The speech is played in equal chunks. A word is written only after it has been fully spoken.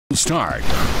start.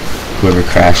 Whoever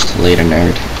crashed, later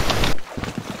nerd.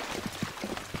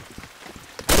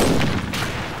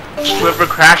 Whoever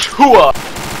crashed, hooah!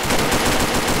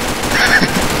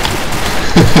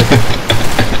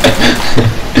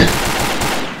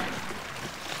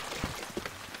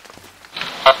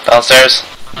 Downstairs.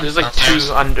 There's like two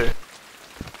under.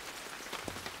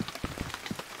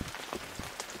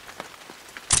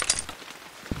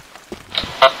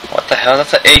 What the hell?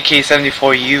 That's an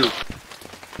AK-74U.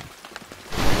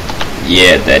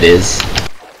 Yeah, that is.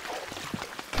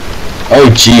 Oh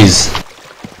jeez.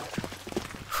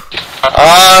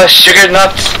 Ah, sugar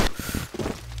nuts.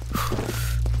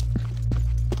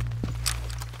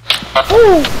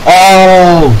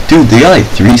 Oh, dude, they got like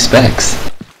 3 specs.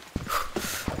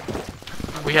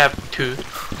 We have 2.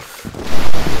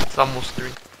 It's almost 3.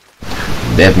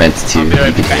 They have meant to.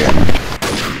 I'll be right back.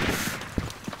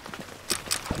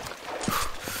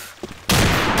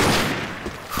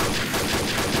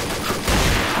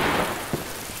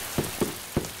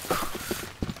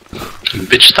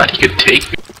 Bitch thought he could take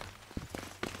me.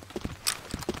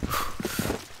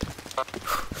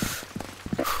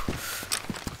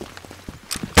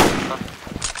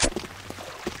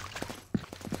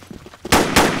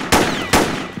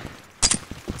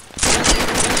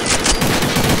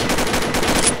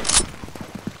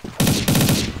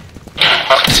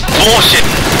 Bullshit.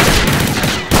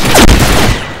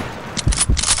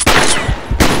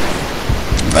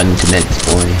 Run to next,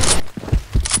 boy.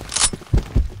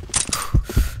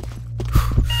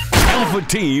 Alpha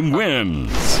team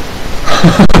wins.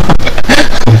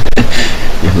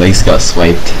 Your legs got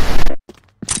swiped.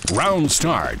 Round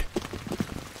start.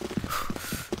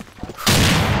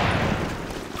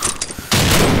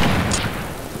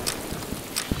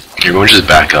 Everyone just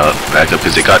back up,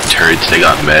 because they got turrets, they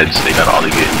got meds, they got all they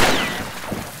get.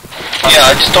 Yeah,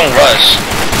 I just don't rush.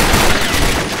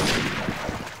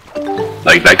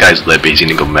 Like, that guy's lit, but he's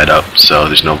gonna go med up, so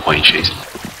there's no point in chasing.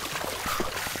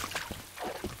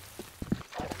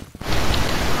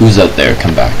 Who's out there?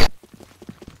 Come back.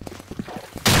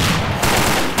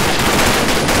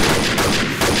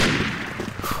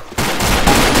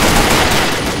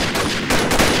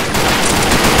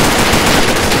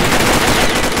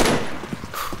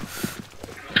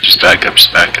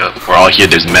 Just back up. We're all here,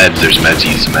 there's meds,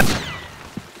 he's meds.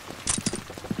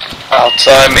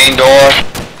 Outside main door.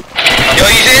 Yo,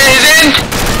 he's in!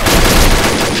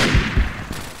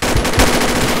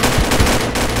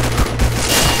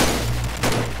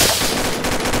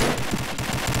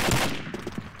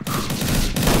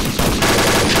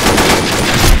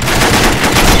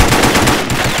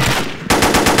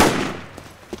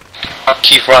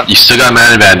 Keep run. You still got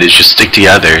man advantage, just stick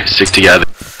together,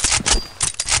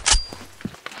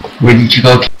 Where did you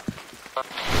go?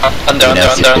 Under.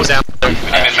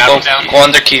 Go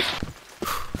under, Keith.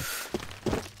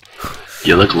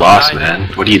 You look lost,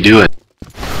 man. What are you doing?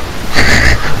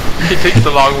 He takes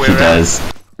the long way He around. does.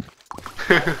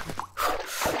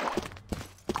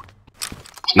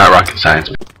 It's not rocket science,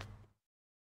 man.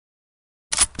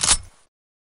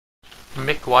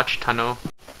 Mick watch tunnel.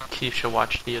 Keith should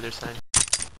watch the other side.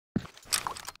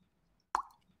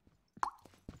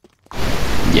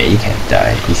 Yeah, you can't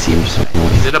die. He seems so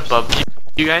Is it above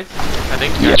you guys? I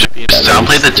think you Yeah. should be in Just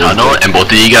downplay the tunnel, and both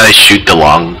of you guys shoot the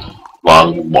long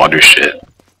water shit.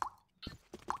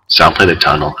 Downplay the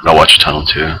tunnel, and I'll watch the tunnel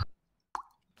too.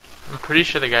 I'm pretty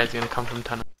sure the guy's gonna come from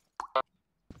tunnel.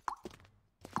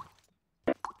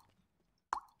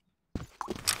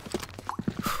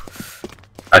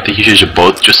 I think you should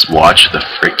both just watch the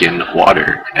freaking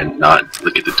water and not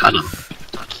look at the tunnel.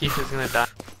 Keith is gonna die.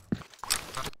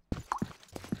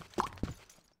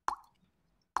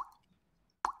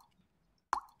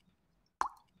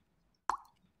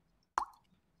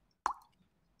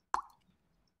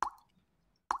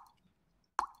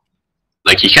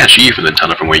 Like, he can't shoot you from the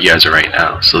tunnel from where you guys are right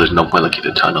now, so there's no point looking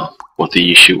at the tunnel. Both of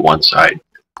you shoot one side,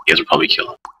 you guys will probably kill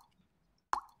him.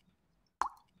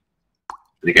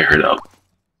 I think I heard up.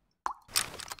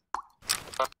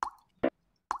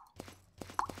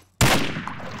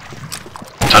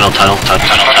 Tunnel.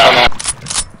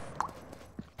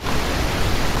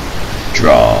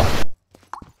 Draw.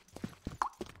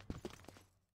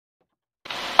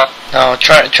 No,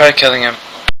 try killing him.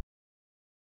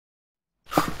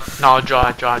 No,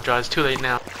 draw. It's too late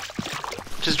now.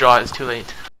 Just draw, it's too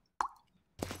late.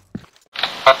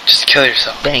 Just kill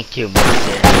yourself. Thank you,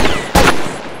 Martin.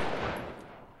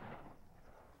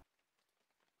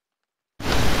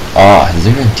 Ah,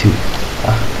 0-2.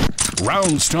 Ah.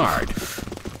 Round start.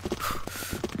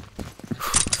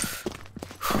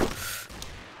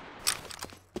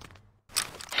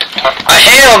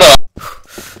 Hell no!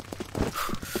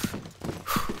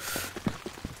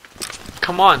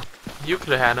 come on. You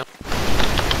could have had him.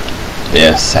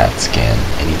 Yeah, SAT scan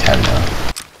anytime now.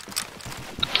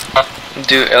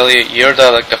 Dude, Elliot, you're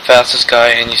the fastest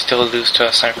guy and you still lose to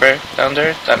a sniper down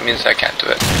there? That means I can't do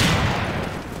it.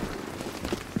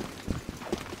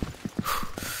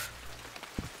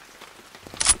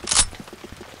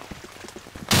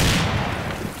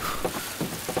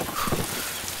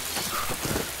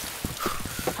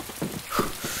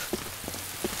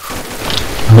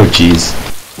 Oh jeez.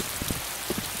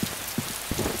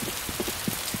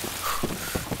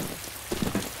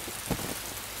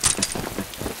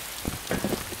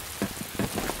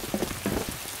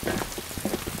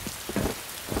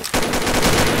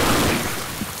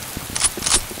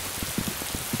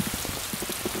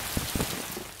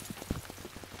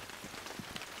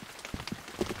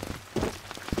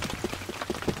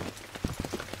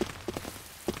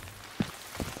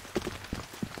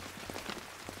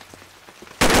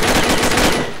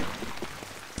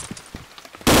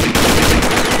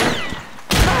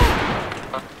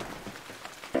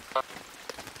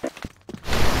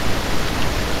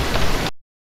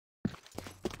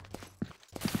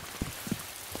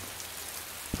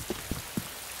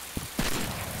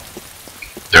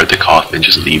 They're at the coffin,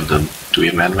 just leave them. Do we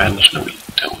have man advantage? No, we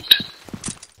don't.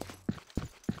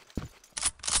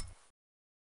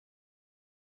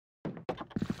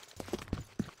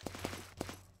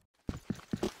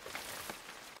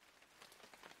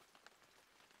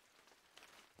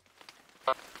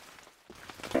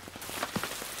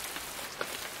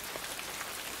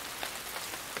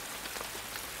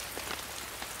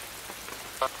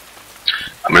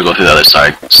 I'm gonna go through the other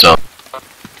side, so...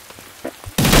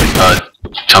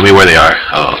 tell me where they are.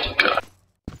 Oh, God.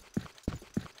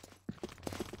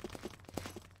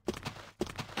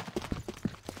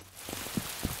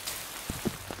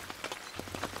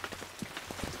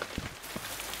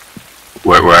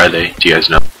 Where are they? Do you guys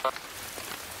know?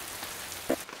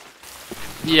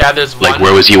 Yeah, there's one. Like,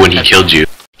 where was he when he killed you?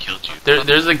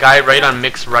 There's a guy right on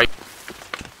Mick's right.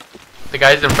 The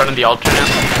guy's in front of the altar now.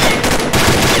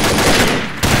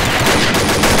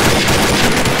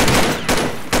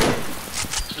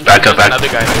 Back up, back. Another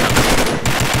guy.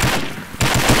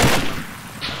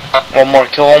 One more,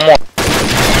 kill one more.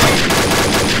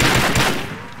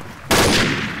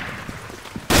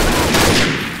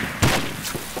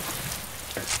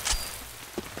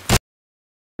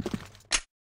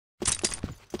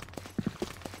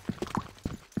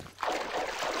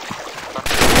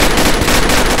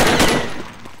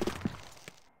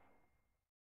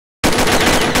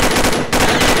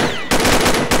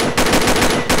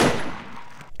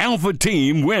 Alpha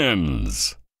team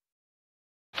wins.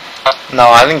 No,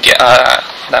 I didn't get,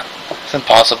 that, it's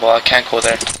impossible, I can't go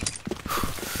there.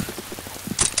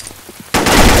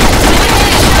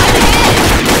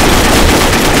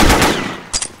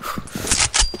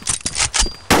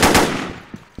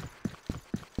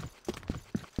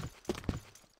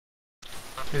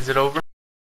 Is it over?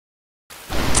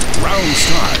 Round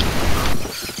start.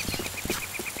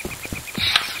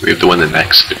 We have to win the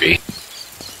next 3.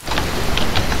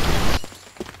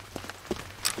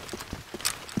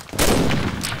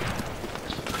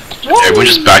 Everyone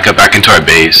just back up back into our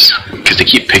base, because they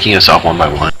keep picking us off one by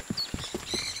one.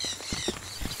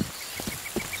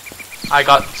 I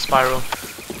got Spiral.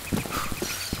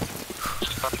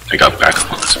 I got back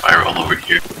up on the spiral over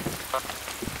here.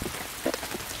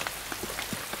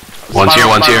 One's here,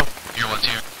 one's here. Here, one's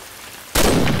here.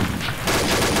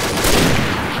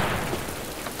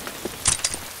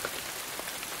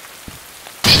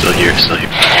 Still here, still here.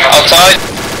 Outside!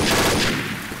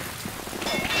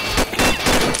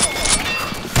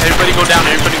 Everybody go down,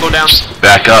 everybody go down.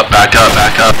 Back up, back up,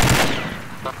 back up.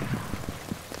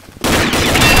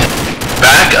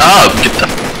 Back up! Get the...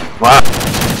 Wow.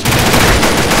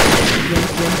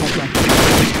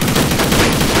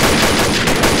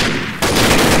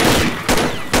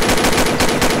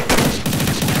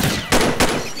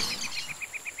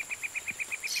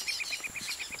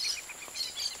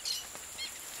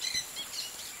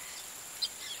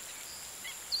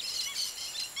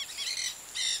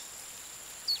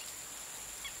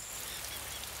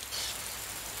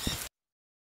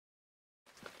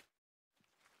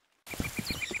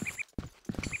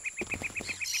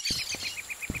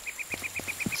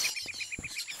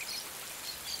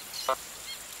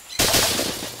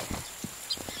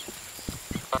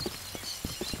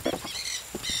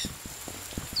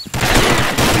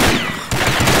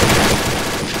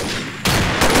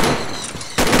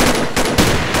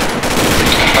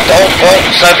 Oh,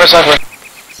 sniper, sniper.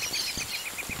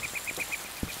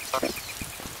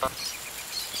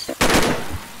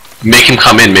 Make him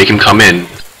come in, make him come in.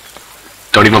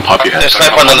 Don't even pop your head. There's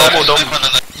sniper on the left.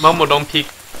 Momo, don't peek.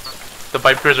 The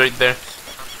Viper's right there.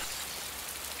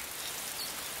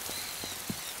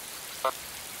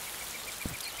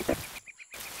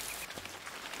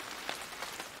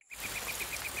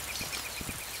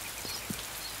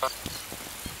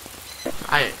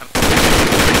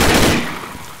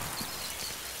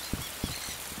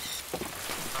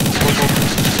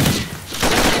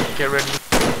 Get ready.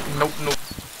 Nope.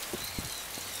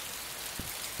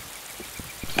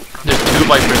 There's 2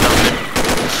 Vipers out there.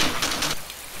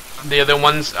 The other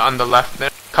one's on the left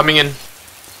there. Coming in.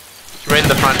 Right in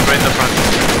the front. Go.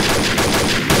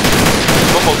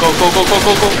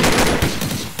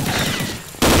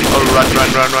 Oh, run.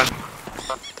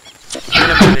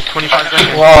 25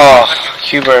 seconds. Wow,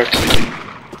 Hubert.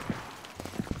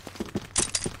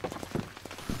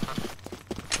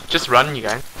 Just run, you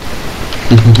guys.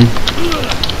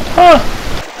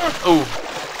 Oh.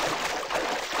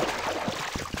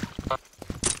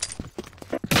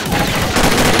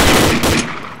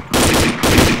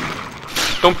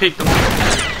 Don't peek them.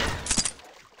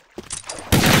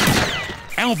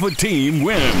 Alpha team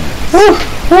wins.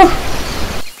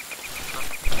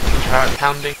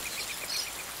 Pounding.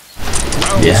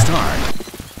 Round Yeah. start.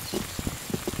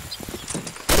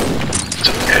 It's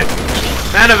okay.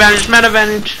 Man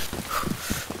advantage.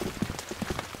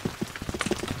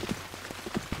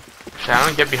 Shit, I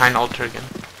don't get behind altar again.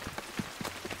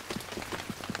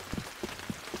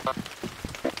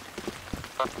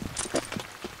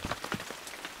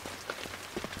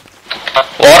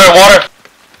 Water.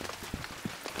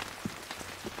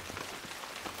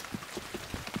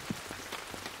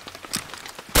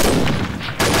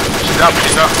 She's up.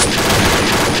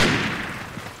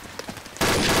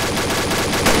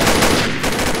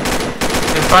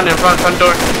 In front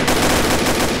door.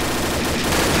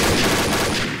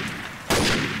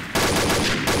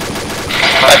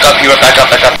 Back up, Hubert, back up.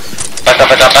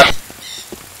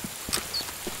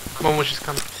 Momo, she's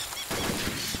coming.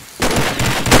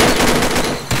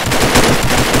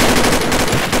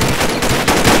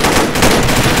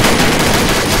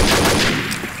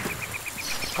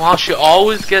 Wow, she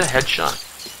always gets a headshot.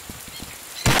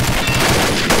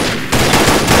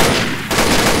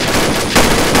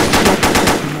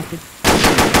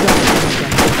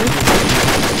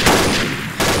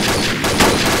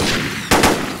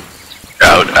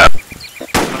 Out.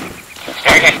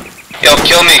 Yo,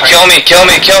 kill me.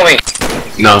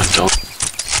 No, don't.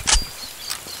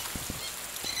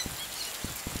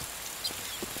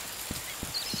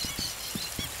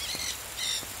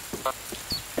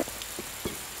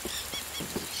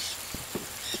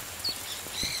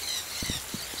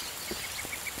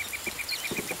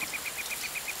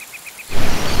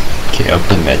 Okay, I'll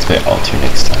put meds by altar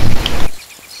next time.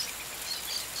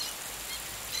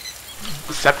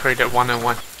 Separated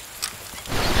 1-on-1.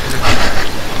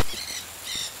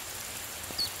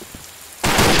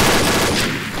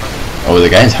 Oh, the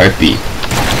guy's heartbeat.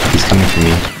 He's coming for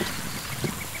me.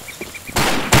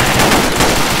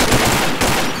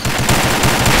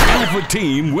 Alpha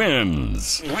team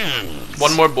wins.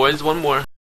 One more, boys, one more.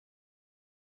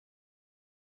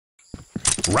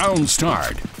 Round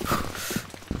start.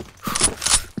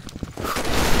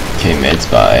 Okay, meds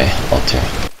by altar.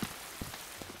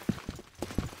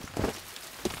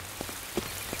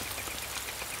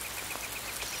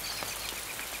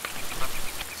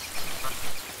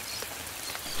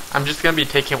 I'm just gonna be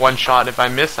taking one shot. If I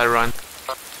miss, I run.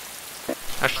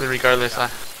 Actually, regardless, I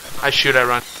shoot, I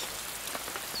run.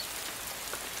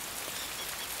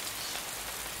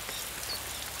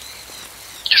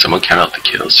 Can someone count out the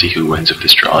kills, see who wins if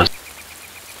this draws?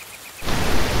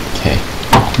 Okay.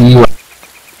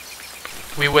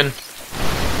 We win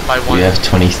by 1. We have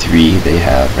 23, they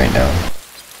have right now.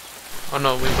 Oh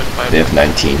no, we win by They have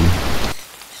 19.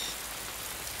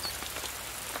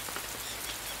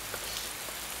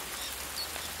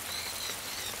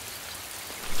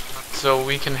 So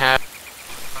we can have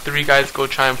 3 guys go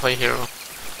try and play hero.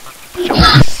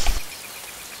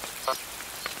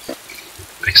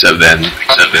 Except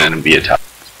then be a top.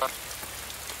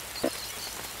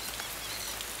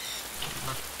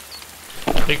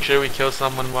 Make sure we kill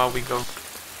someone while we go.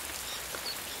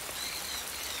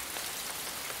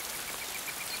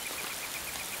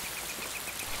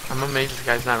 I'm amazed this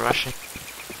guy's not rushing.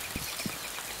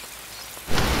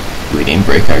 We didn't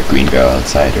break our green barrel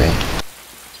outside, right?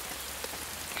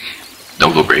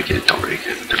 Don't go break it, don't break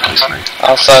it. They're probably sniped.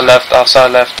 Outside left.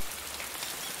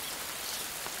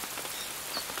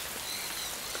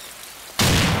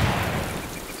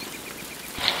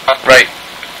 Right.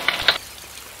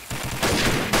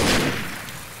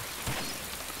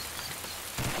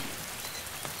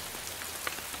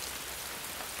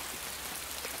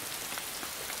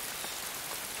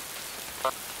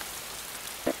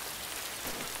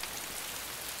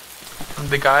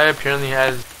 The guy apparently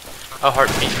has a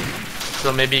heartbeat,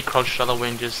 so maybe crouch shuttle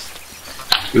wing just.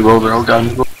 We will rail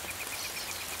gun. But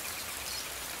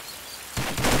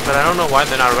I don't know why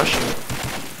they're not rushing.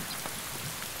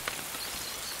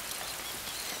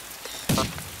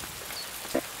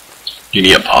 You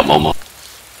need a pop, Momo.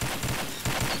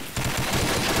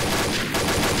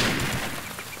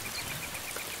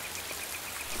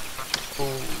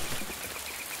 Ooh.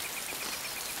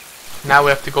 Now we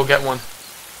have to go get one.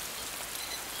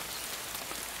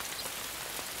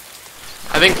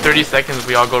 I think 30 seconds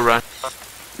we all go run.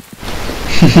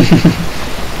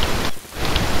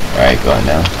 Alright, going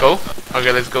down. Go?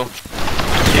 Okay, let's go.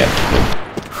 Yeah.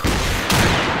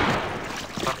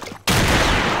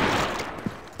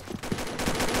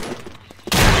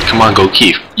 Come on, go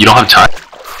Keith. You don't have time.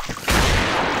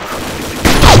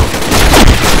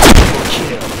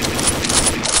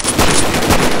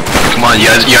 Come on, you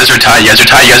guys are tied. You guys are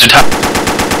tied. You guys are tied.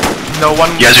 No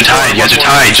one. You guys are tied. You guys are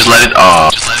tied. Just let it.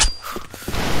 Just let it.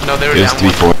 No, they were It was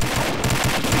down 3-4.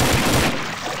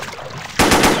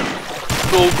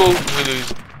 Go, we lose.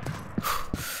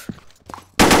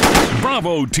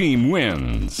 Bravo team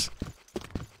wins.